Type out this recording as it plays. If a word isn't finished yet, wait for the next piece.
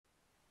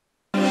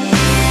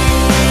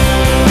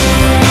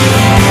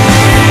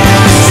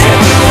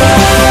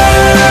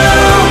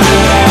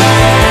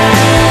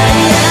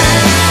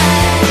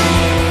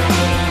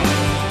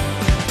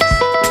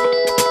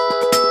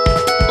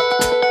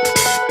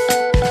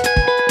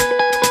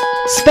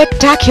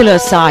spectacular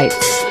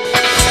sights,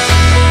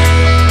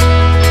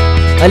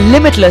 a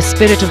limitless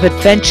spirit of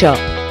adventure,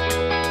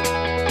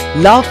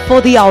 love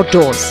for the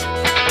outdoors,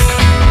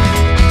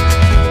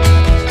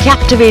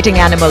 captivating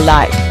animal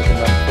life.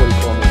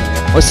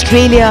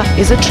 Australia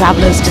is a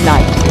traveller's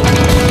delight,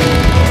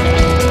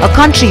 a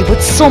country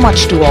with so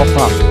much to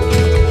offer.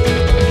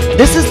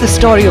 This is the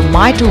story of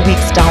my 2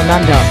 weeks down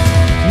under,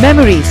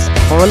 memories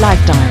for a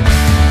lifetime.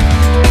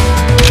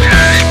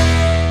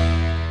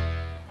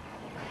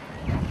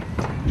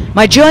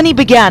 My journey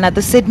began at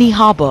the Sydney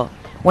Harbour,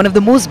 one of the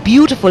most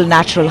beautiful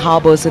natural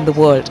harbours in the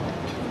world.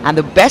 And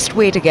the best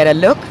way to get a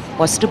look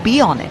was to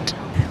be on it.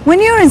 When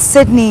you're in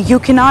Sydney, you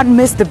cannot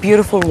miss the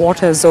beautiful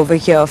waters over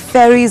here.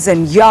 Ferries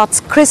and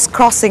yachts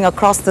crisscrossing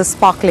across the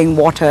sparkling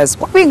waters.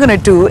 What we're going to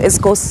do is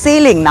go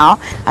sailing now.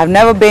 I've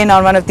never been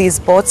on one of these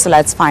boats, so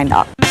let's find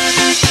out.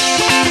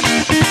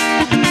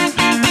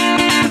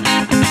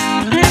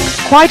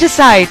 Quite a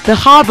sight, the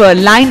harbour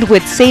lined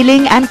with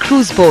sailing and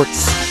cruise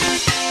boats.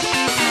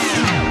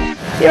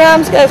 Your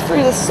arms go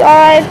through the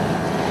side,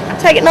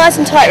 take it nice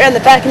and tight around the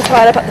back and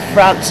tie it up at the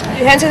front.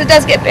 Your hands, if it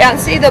does get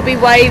bouncy, there'll be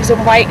waves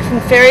and wake from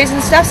ferries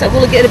and stuff, so it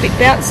will get a bit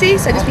bouncy,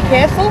 so just be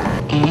careful.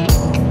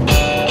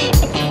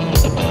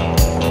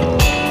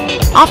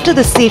 After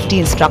the safety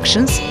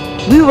instructions,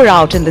 we were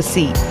out in the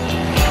sea.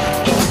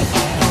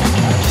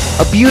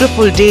 A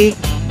beautiful day,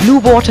 blue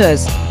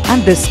waters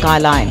and this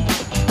skyline,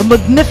 a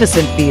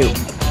magnificent view.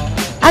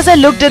 As I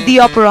looked at the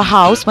Opera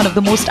House, one of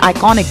the most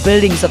iconic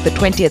buildings of the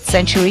 20th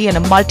century and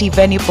a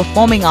multi-venue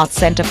performing arts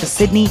centre for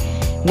Sydney,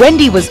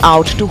 Wendy was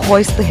out to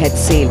hoist the head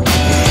sail.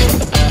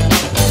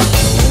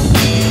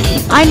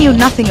 I knew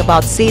nothing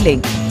about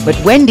sailing, but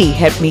Wendy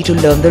helped me to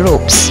learn the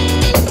ropes.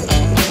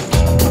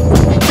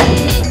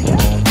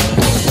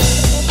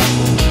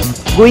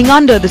 Going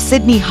under the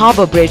Sydney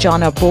Harbour Bridge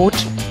on our boat,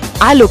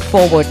 I looked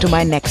forward to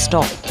my next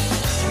stop.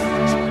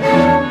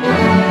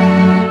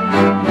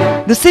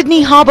 The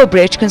Sydney Harbour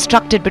Bridge,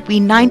 constructed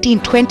between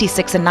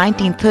 1926 and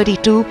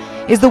 1932,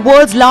 is the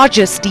world's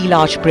largest steel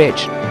arch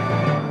bridge.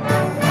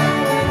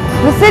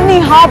 The Sydney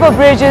Harbour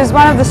Bridge is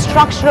one of the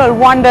structural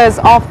wonders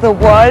of the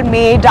world,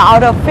 made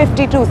out of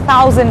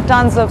 52,000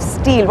 tons of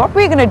steel. What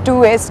we're going to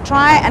do is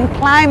try and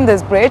climb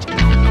this bridge.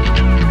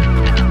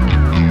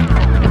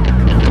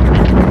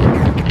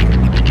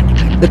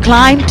 The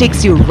climb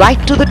takes you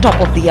right to the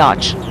top of the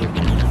arch,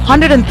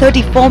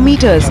 134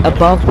 meters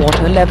above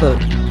water level.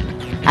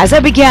 As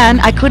I began,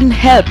 I couldn't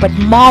help but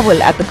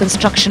marvel at the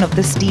construction of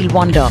this steel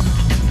wonder.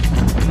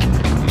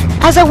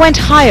 As I went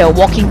higher,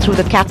 walking through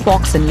the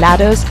catwalks and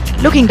ladders,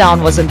 looking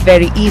down wasn't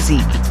very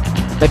easy.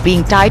 But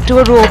being tied to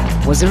a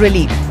rope was a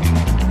relief.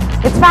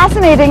 It's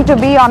fascinating to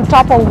be on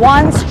top of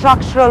one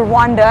structural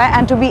wonder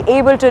and to be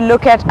able to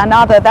look at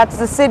another. That's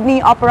the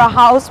Sydney Opera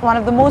House, one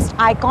of the most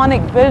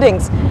iconic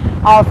buildings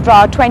of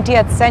the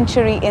 20th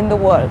century in the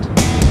world.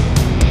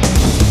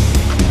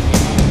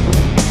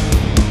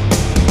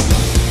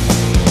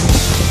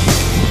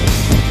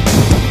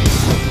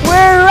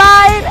 We're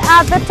right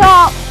at the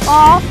top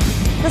of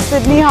the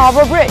Sydney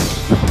Harbour Bridge.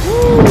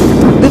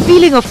 The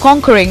feeling of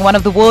conquering one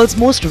of the world's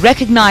most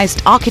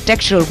recognized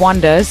architectural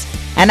wonders,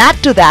 and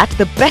add to that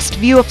the best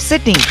view of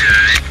Sydney.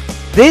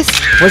 This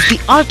was the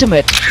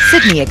ultimate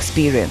Sydney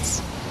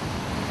experience.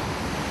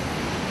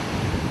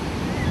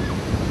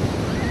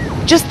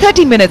 Just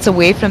 30 minutes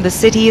away from the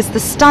city is the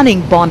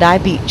stunning Bondi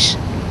Beach,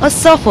 a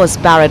surfer's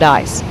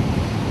paradise.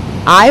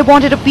 I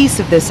wanted a piece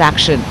of this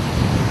action.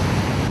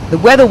 The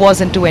weather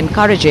wasn't too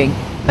encouraging,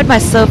 but my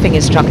surfing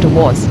instructor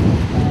was.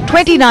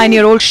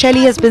 29-year-old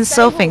Shelley has been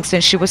surfing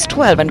since she was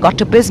 12 and got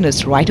to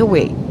business right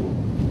away.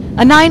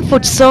 A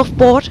 9-foot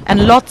surfboard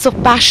and lots of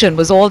passion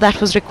was all that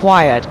was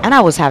required, and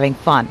I was having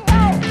fun.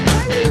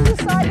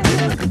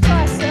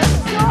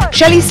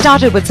 Shelley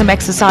started with some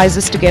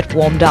exercises to get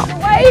warmed up.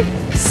 Wave,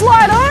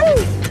 slide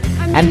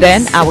on. And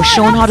then I was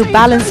shown how to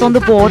balance on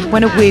the board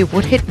when a wave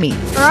would hit me.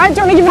 Alright,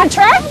 do you want to give that a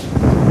try?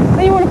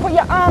 Then you want to put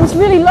your arms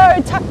really low,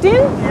 tucked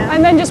in,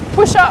 and then just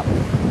push up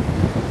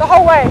the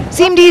whole way.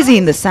 Seemed easy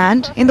in the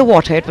sand. In the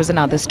water, it was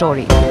another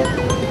story.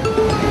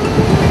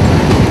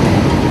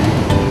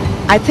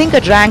 I think I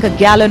drank a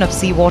gallon of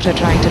seawater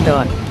trying to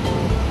learn.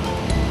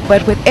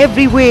 But with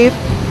every wave,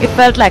 it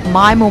felt like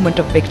my moment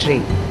of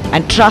victory.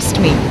 And trust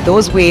me,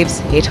 those waves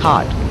hit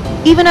hard.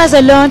 Even as I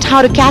learned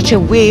how to catch a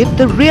wave,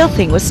 the real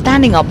thing was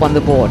standing up on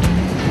the board.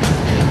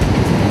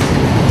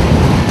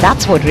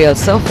 That's what real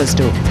surfers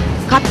do.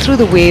 Cut through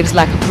the waves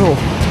like a pro.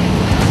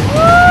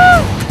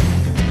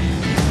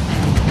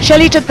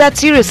 Shelley took that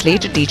seriously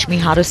to teach me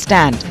how to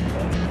stand.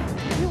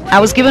 I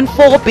was given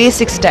 4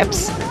 basic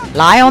steps.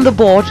 Lie on the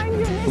board,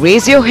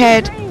 raise your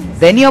head,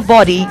 then your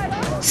body,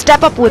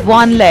 step up with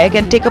one leg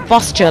and take a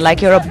posture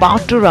like you're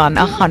about to run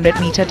a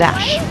 100-meter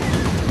dash.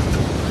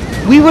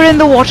 We were in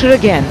the water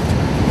again.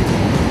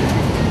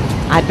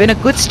 I'd been a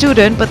good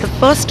student, but the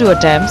first 2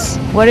 attempts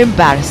were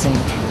embarrassing.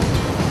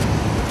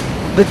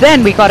 But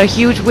then we got a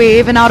huge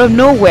wave and out of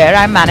nowhere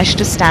I managed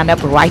to stand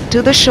up right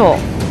to the shore.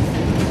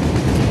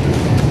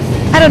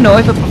 I don't know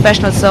if a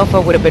professional surfer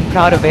would have been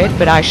proud of it,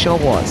 but I sure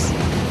was.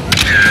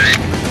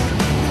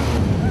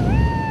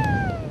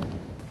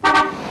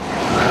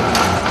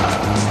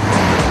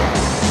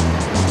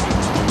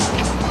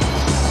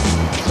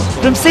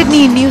 From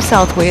Sydney in New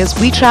South Wales,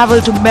 we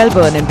travelled to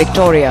Melbourne in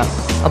Victoria,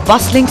 a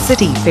bustling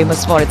city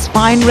famous for its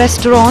fine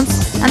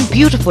restaurants and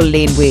beautiful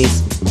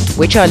laneways,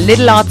 which are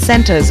little art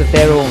centres of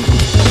their own.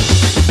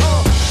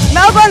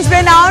 Melbourne's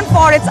renowned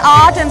for its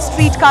art and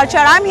street culture.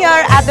 I'm here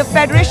at the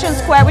Federation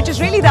Square, which is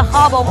really the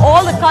hub of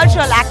all the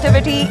cultural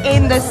activity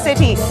in the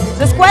city.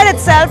 The square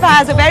itself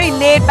has a very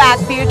laid-back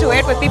feel to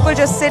it, with people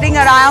just sitting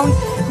around,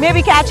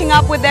 maybe catching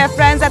up with their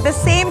friends, at the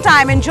same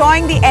time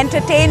enjoying the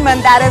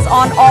entertainment that is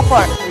on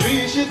offer.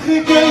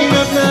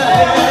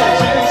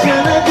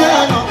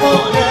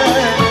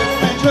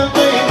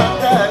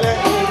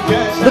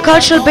 The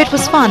cultural bit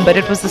was fun, but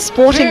it was the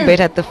sporting bit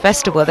at the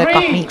festival that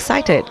got me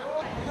excited.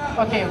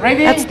 Okay,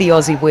 ready? That's the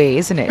Aussie way,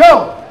 isn't it?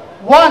 Go!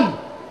 1,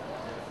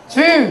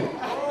 2,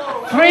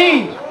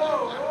 3,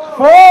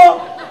 4,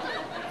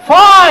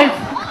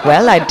 5.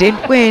 Well, I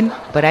didn't win,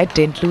 but I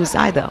didn't lose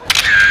either.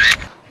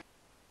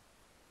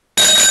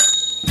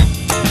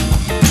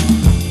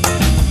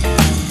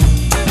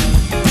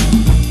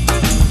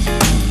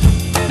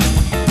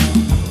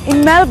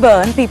 In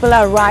Melbourne, people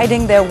are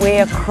riding their way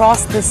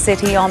across the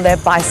city on their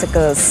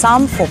bicycles,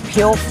 some for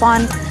pure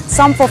fun,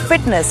 some for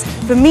fitness.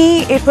 For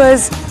me, it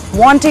was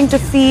wanting to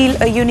feel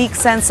a unique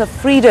sense of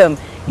freedom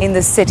in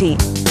the city.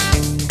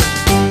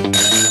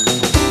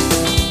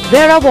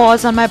 There I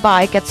was on my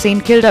bike at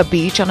St Kilda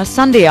Beach on a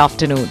Sunday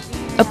afternoon.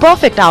 A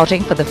perfect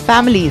outing for the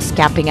families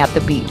camping at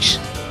the beach.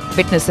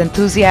 Fitness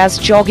enthusiasts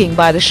jogging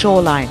by the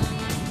shoreline.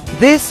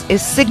 This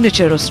is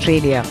Signature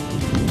Australia,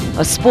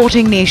 a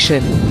sporting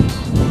nation.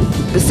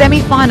 The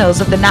semi-finals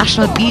of the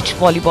National Beach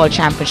Volleyball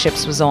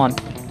Championships was on,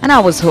 and I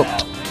was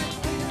hooked.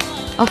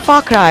 A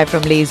far cry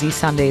from lazy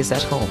Sundays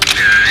at home.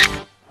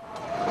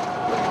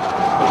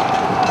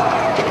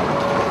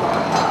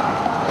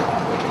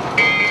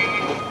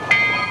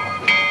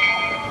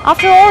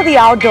 After all the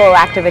outdoor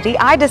activity,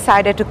 I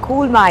decided to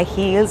cool my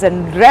heels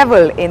and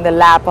revel in the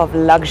lap of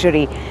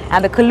luxury.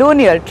 And the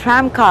Colonial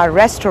Tramcar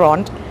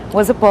restaurant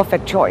was a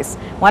perfect choice.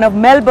 One of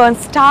Melbourne's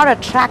star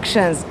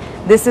attractions.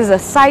 This is a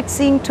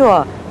sightseeing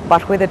tour,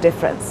 but with a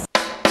difference.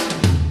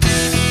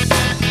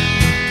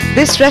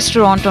 This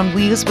restaurant on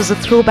wheels was a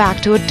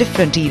throwback to a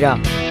different era.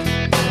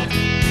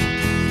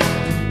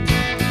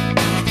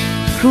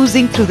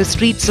 Cruising through the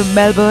streets of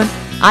Melbourne,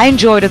 I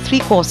enjoyed a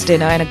 3-course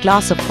dinner and a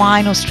glass of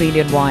fine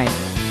Australian wine.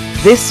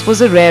 This was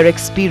a rare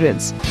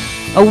experience,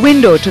 a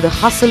window to the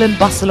hustle and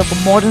bustle of a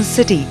modern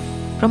city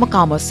from a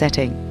calmer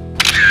setting.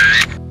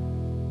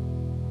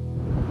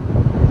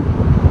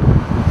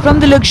 From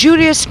the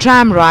luxurious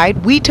tram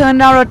ride, we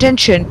turned our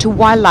attention to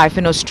wildlife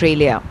in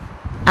Australia.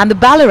 And the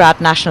Ballarat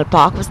National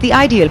Park was the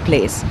ideal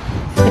place.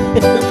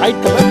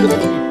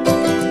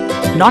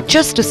 Not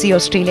just to see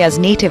Australia's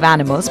native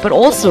animals, but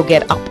also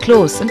get up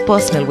close and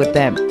personal with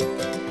them.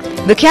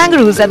 The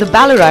kangaroos at the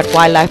Ballarat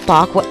Wildlife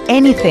Park were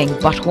anything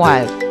but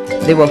wild.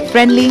 They were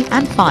friendly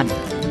and fun.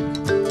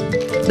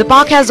 The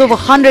park has over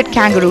 100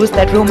 kangaroos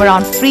that roam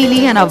around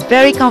freely and are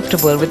very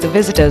comfortable with the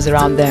visitors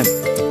around them.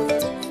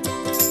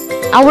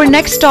 Our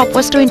next stop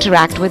was to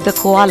interact with the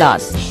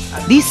koalas.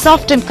 These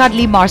soft and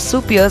cuddly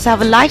marsupials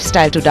have a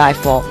lifestyle to die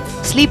for,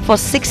 sleep for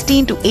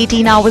 16 to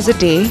 18 hours a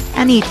day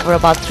and eat for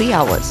about 3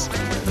 hours.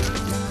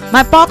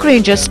 My park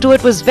ranger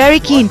Stuart was very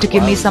keen to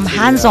give me some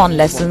hands-on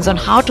lessons on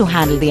how to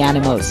handle the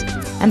animals.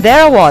 And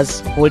there I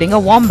was, holding a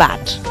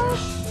wombat.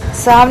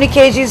 So how many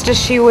kgs does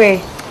she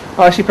weigh?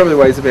 Oh, she probably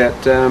weighs about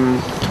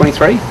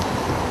 23. I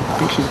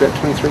think she's about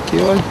 23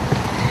 kilo.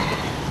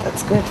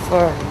 That's good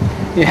for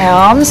my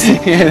arms.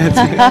 Yeah,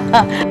 that's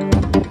good.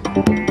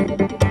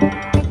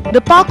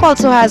 The park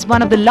also has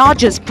one of the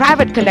largest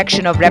private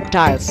collection of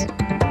reptiles.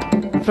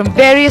 From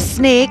various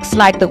snakes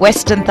like the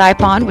western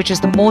taipan, which is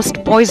the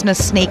most poisonous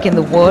snake in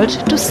the world,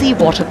 to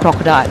seawater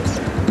crocodiles.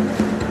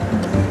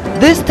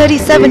 This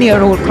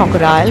 37-year-old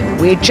crocodile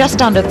weighed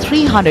just under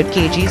 300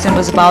 kgs and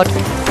was about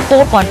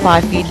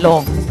 4.5 feet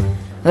long.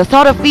 The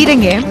thought of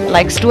feeding him,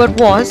 like Stuart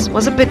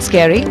was a bit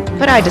scary,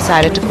 but I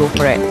decided to go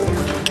for it.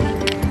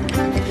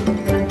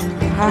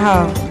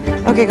 Wow.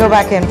 Okay, go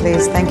back in,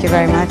 please. Thank you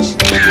very much.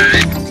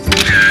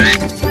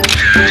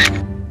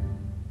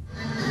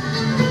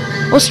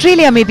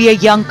 Australia may be a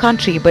young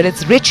country, but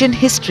it's rich in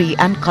history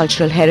and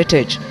cultural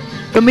heritage.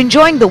 From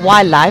enjoying the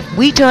wildlife,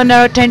 we turn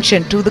our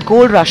attention to the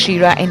gold rush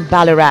era in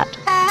Ballarat.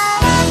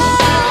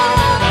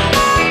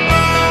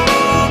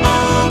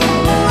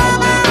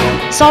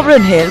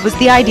 Sovereign Hill was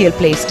the ideal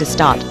place to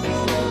start.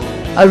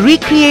 A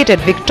recreated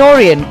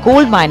Victorian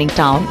gold mining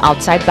town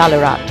outside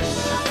Ballarat.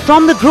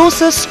 From the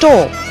grocer's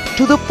store,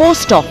 to the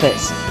post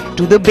office,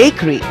 to the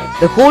bakery,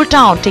 the whole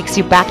town takes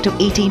you back to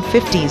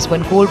 1850s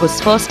when gold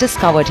was first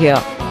discovered here,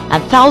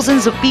 and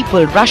thousands of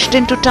people rushed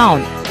into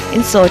town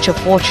in search of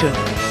fortune.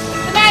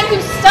 The man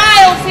who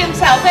styles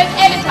himself an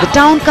editor. The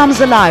town comes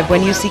alive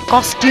when you see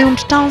costumed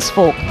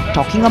townsfolk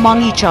talking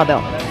among each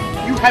other.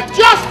 You have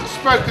just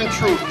spoken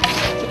truth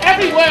to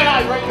every word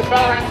I wrote the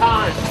Ballarat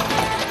Times.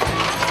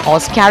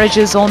 Horse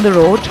carriages on the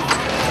road,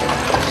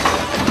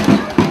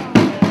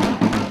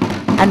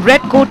 and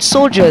red-coat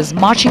soldiers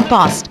marching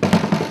past.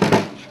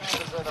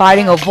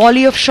 firing a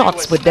volley of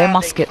shots with their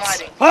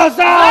muskets.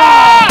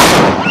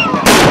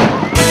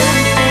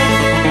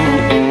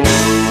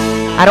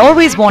 I'd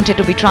always wanted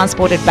to be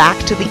transported back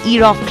to the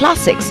era of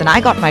classics, and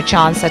I got my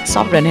chance at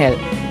Sovereign Hill.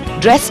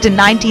 Dressed in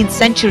 19th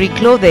century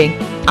clothing,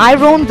 I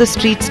roamed the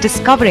streets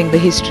discovering the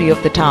history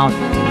of the town.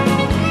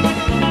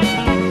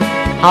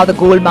 How the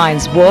gold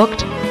mines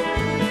worked,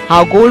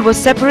 how gold was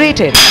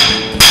separated.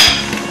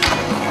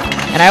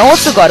 And I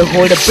also got to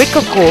hold a brick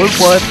of gold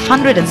worth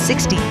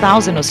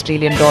 160,000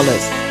 Australian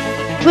dollars.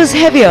 It was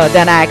heavier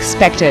than I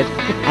expected,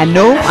 and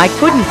no, I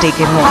couldn't take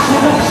it home.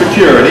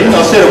 Security,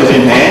 I said it was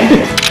in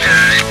hand.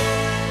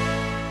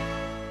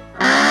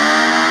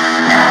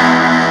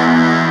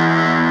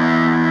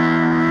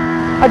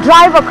 A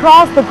drive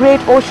across the Great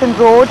Ocean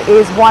Road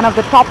is one of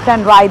the top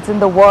 10 rides in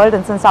the world,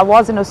 and since I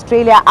was in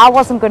Australia, I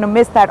wasn't going to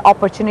miss that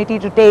opportunity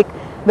to take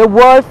the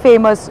world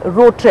famous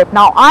road trip.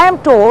 Now, I am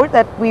told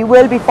that we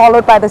will be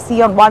followed by the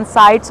sea on one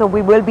side, so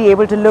we will be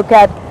able to look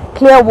at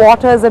clear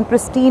waters and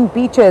pristine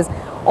beaches.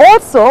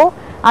 Also,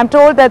 I'm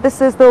told that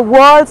this is the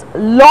world's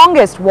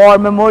longest war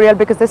memorial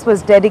because this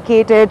was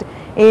dedicated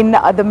in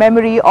the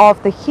memory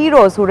of the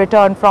heroes who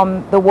returned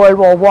from the World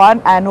War I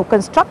and who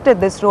constructed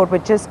this road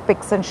with just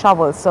picks and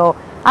shovels. So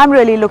I'm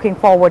really looking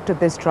forward to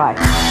this drive.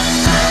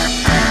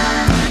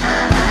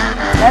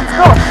 Let's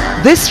go.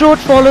 This road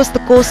follows the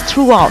coast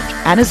throughout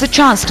and is a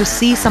chance to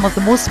see some of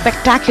the most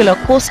spectacular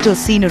coastal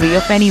scenery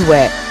of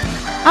anywhere.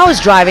 I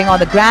was driving on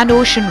the Grand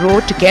Ocean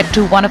Road to get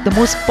to one of the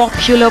most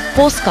popular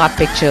postcard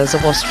pictures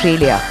of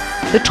Australia,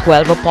 the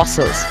 12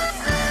 Apostles.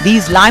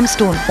 These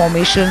limestone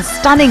formations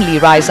stunningly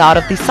rise out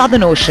of the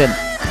Southern Ocean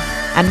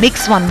and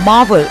makes one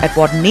marvel at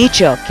what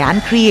nature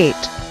can create.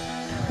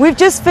 We've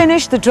just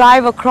finished the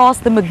drive across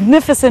the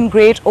magnificent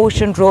Great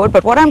Ocean Road,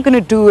 but what I'm going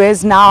to do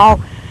is now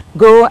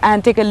go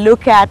and take a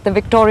look at the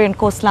Victorian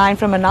coastline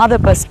from another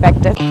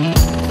perspective.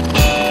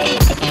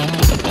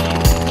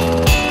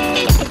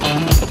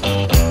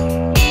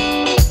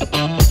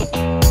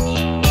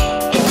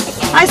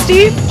 Hi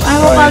Steve, I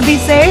hope I'll be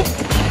safe.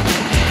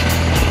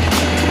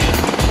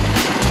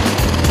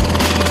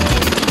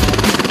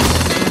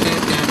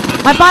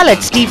 My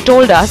pilot Steve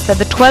told us that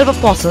the 12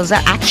 Apostles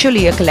are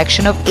actually a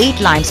collection of 8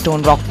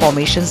 limestone rock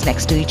formations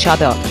next to each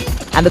other.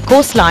 And the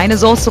coastline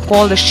is also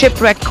called the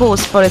Shipwreck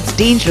Coast for its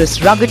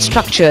dangerous, rugged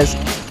structures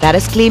that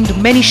has claimed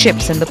many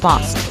ships in the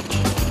past.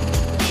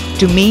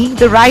 To me,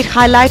 the ride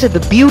highlighted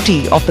the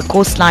beauty of the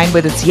coastline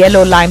with its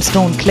yellow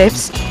limestone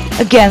cliffs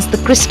against the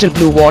crystal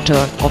blue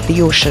water of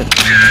the ocean.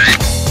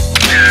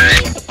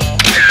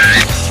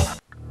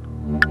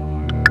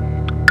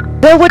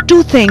 There were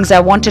 2 things I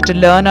wanted to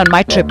learn on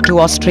my trip to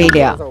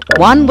Australia.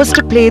 One was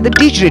to play the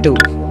didgeridoo.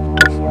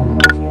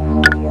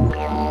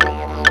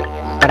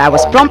 But I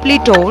was promptly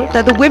told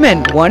that the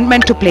women weren't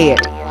meant to play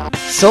it.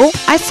 So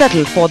I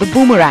settled for the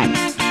boomerang.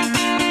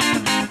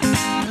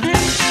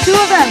 2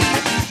 of them.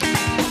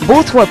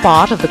 Both were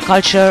part of the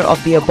culture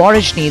of the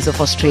Aborigines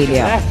of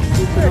Australia.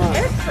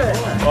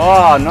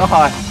 Oh,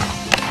 nice.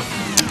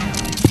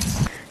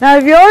 Now,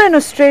 if you're in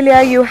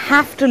Australia, you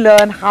have to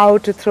learn how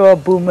to throw a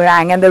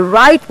boomerang and the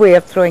right way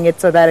of throwing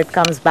it so that it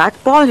comes back.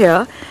 Paul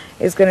here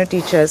is going to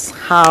teach us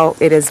how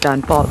it is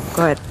done. Paul,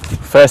 go ahead.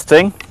 First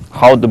thing,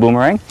 hold the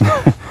boomerang.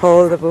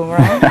 Hold the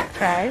boomerang,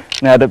 right.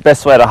 Now, the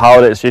best way to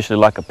hold it is usually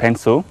like a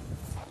pencil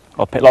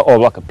or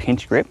like a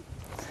pinch grip.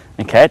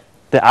 Okay,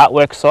 the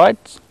artwork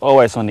side's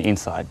always on the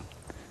inside.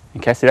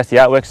 Okay, so that's the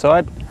artwork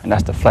side and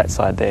that's the flat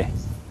side there.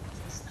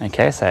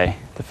 Okay, so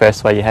the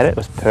first way you had it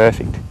was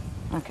perfect.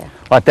 Okay.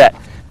 Like that.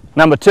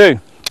 Number 2,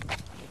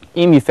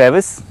 in your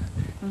feathers,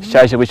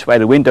 shows you which way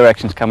the wind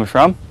direction is coming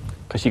from,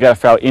 because you got to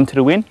throw it into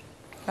the wind.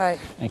 Right.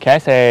 Okay,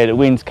 so the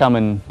wind's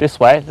coming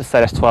this way, let's say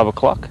that's 12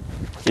 o'clock.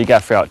 You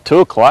got to throw it 2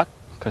 o'clock,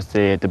 because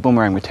the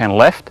boomerang would turn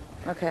left,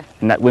 Okay.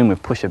 and that wind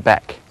would push it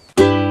back.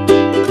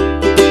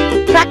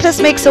 Practice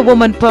makes a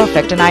woman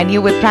perfect, and I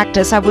knew with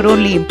practice I would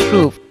only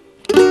improve.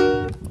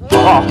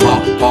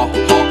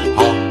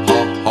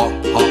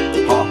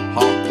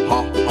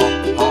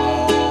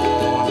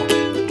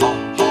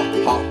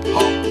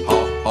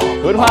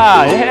 Good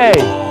man, yay!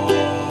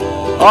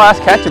 Oh, that's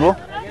catchable.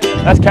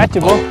 That's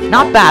catchable.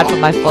 Not bad for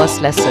my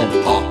first lesson.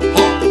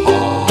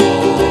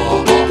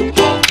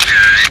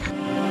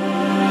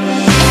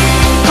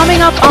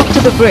 Coming up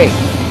after the break,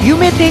 you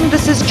may think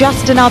this is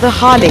just another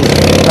Harley,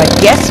 but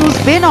guess who's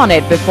been on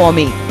it before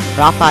me?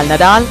 Rafael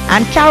Nadal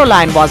and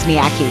Caroline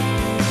Wozniacki.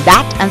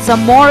 That and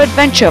some more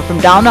adventure from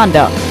down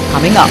under,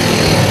 coming up.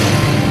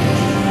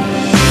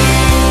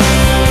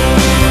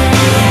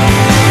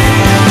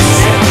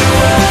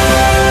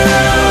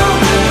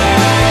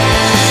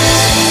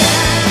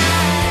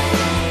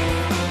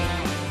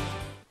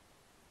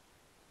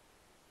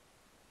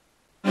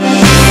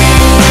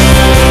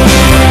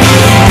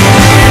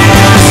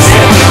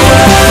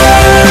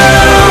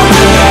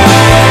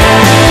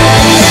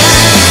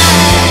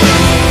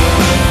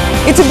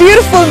 It's a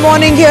beautiful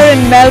morning here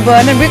in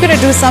Melbourne and we're going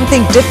to do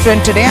something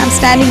different today. I'm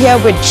standing here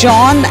with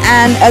John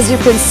and as you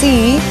can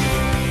see,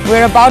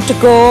 we're about to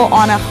go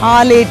on a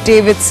Harley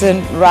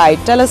Davidson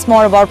ride. Tell us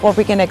more about what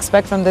we can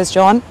expect from this,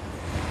 John.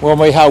 Well,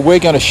 Meha, we're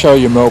going to show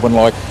you Melbourne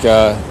like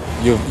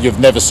you've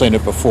never seen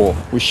it before.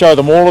 We show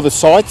them all of the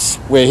sites.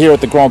 We're here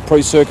at the Grand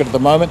Prix circuit at the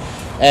moment,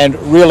 and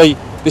really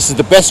this is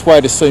the best way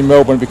to see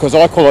Melbourne because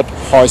I call it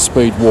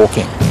high-speed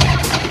walking.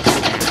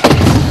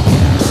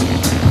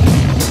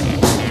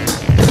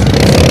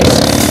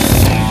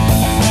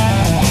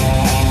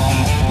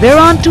 There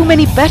aren't too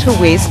many better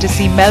ways to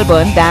see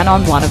Melbourne than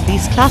on one of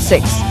these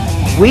classics.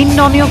 Wind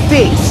on your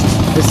face,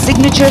 the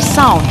signature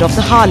sound of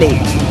the Harley.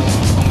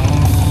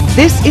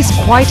 This is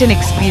quite an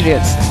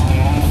experience.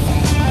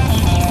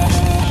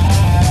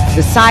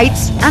 The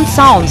sights and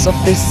sounds of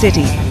this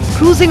city.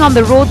 Cruising on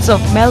the roads of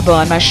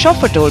Melbourne, my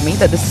chauffeur told me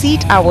that the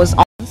seat I was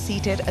on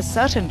seated a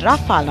certain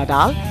Rafael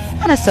Nadal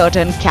and a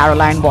certain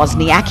Caroline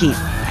Wozniacki,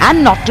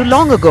 and not too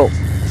long ago.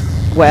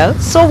 Well,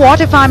 so what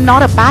if I'm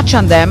not a patch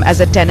on them as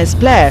a tennis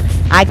player?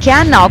 I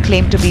can now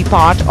claim to be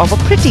part of a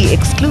pretty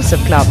exclusive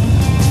club.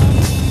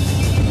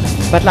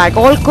 But like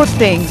all good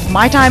things,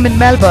 my time in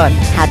Melbourne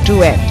had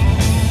to end.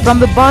 From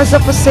the buzz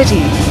of a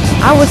city,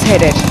 I was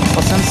headed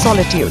for some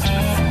solitude.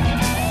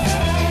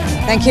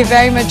 Thank you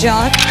very much,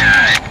 John.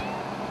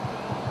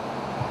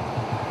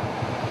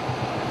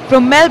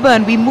 From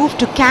Melbourne, we moved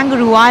to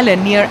Kangaroo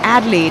Island near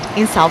Adelaide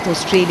in South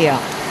Australia.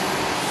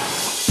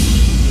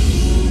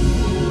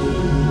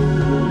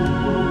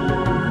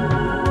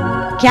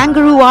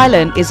 Kangaroo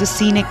Island is a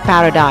scenic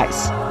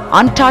paradise,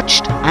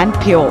 untouched and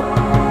pure.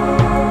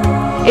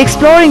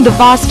 Exploring the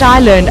vast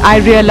island, I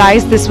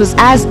realized this was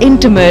as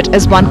intimate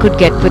as one could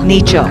get with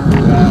nature.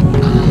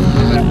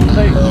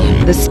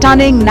 The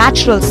stunning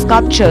natural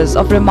sculptures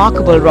of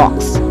remarkable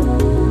rocks.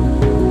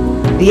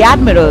 The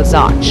Admiral's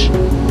Arch.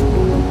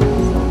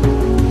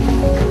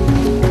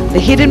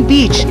 The hidden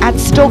beach at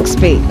Stokes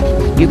Bay.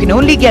 You can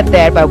only get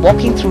there by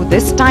walking through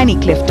this tiny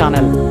cliff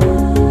tunnel.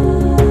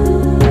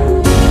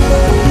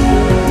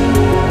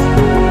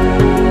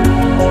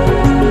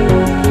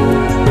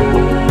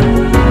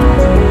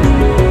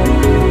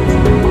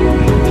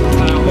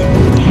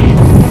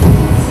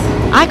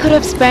 I could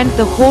have spent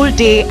the whole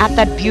day at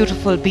that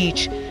beautiful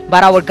beach,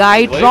 but our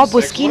guide Rob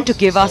was keen to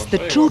give us the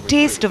true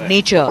taste of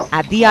nature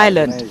at the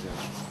island.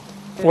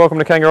 Welcome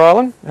to Kangaroo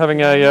Island,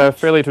 having a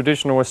fairly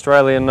traditional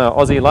Australian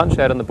Aussie lunch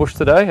out in the bush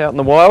today, out in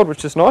the wild,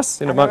 which is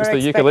nice, in amongst the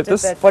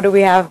eucalyptus. What do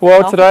we have?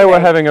 Well, today we're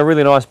having a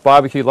really nice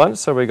barbecue lunch,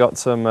 so we got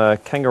some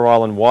Kangaroo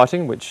Island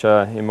whiting, which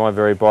in my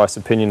very biased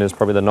opinion is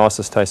probably the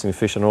nicest tasting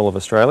fish in all of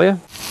Australia.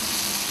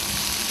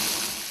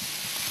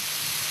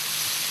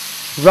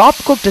 Rob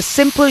cooked a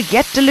simple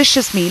yet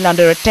delicious meal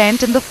under a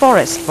tent in the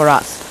forest for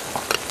us.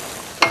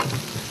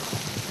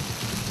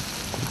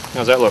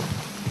 How's that look?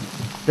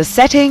 The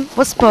setting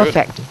was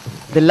perfect.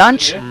 The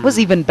lunch was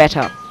even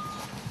better.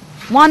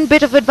 One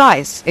bit of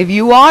advice, if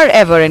you are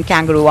ever in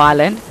Kangaroo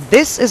Island,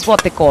 this is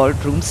what they call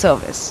room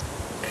service.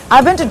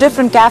 I've been to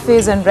different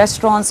cafes and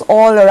restaurants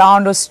all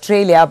around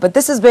Australia, but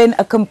this has been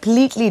a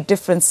completely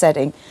different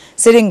setting.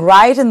 Sitting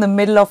right in the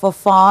middle of a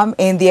farm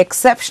in the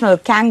exceptional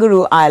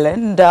Kangaroo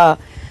Island,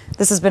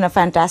 this has been a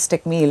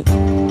fantastic meal.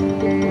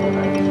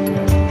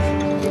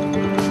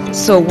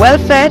 So well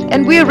fed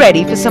and we're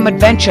ready for some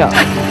adventure.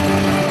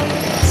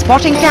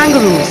 Spotting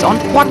kangaroos on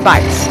quad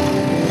bikes.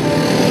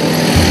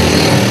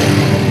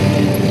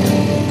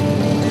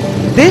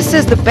 This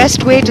is the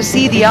best way to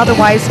see the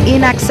otherwise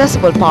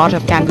inaccessible part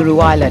of Kangaroo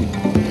Island.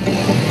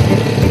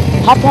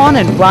 Hop on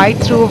and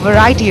ride through a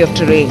variety of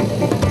terrain,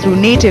 through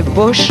native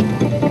bush,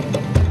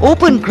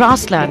 open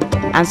grassland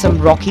and some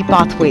rocky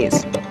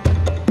pathways.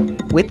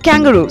 With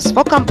kangaroos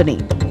for company.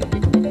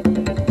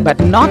 But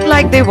not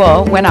like they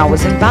were when I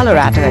was in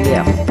Ballarat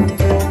earlier.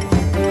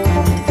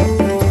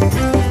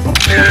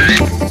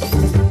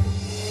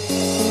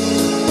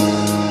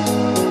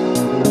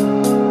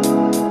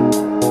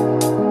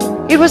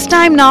 It was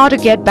time now to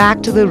get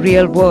back to the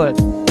real world.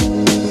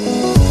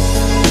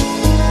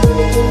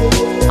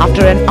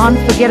 After an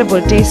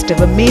unforgettable taste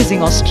of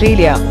amazing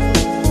Australia,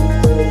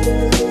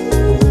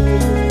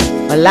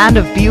 a land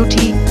of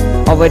beauty,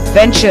 of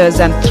adventures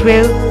and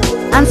thrill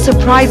and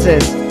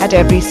surprises at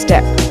every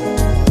step.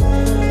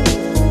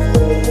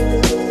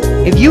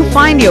 If you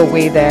find your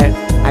way there,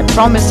 I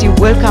promise you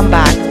will come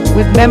back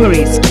with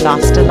memories to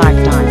last a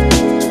lifetime.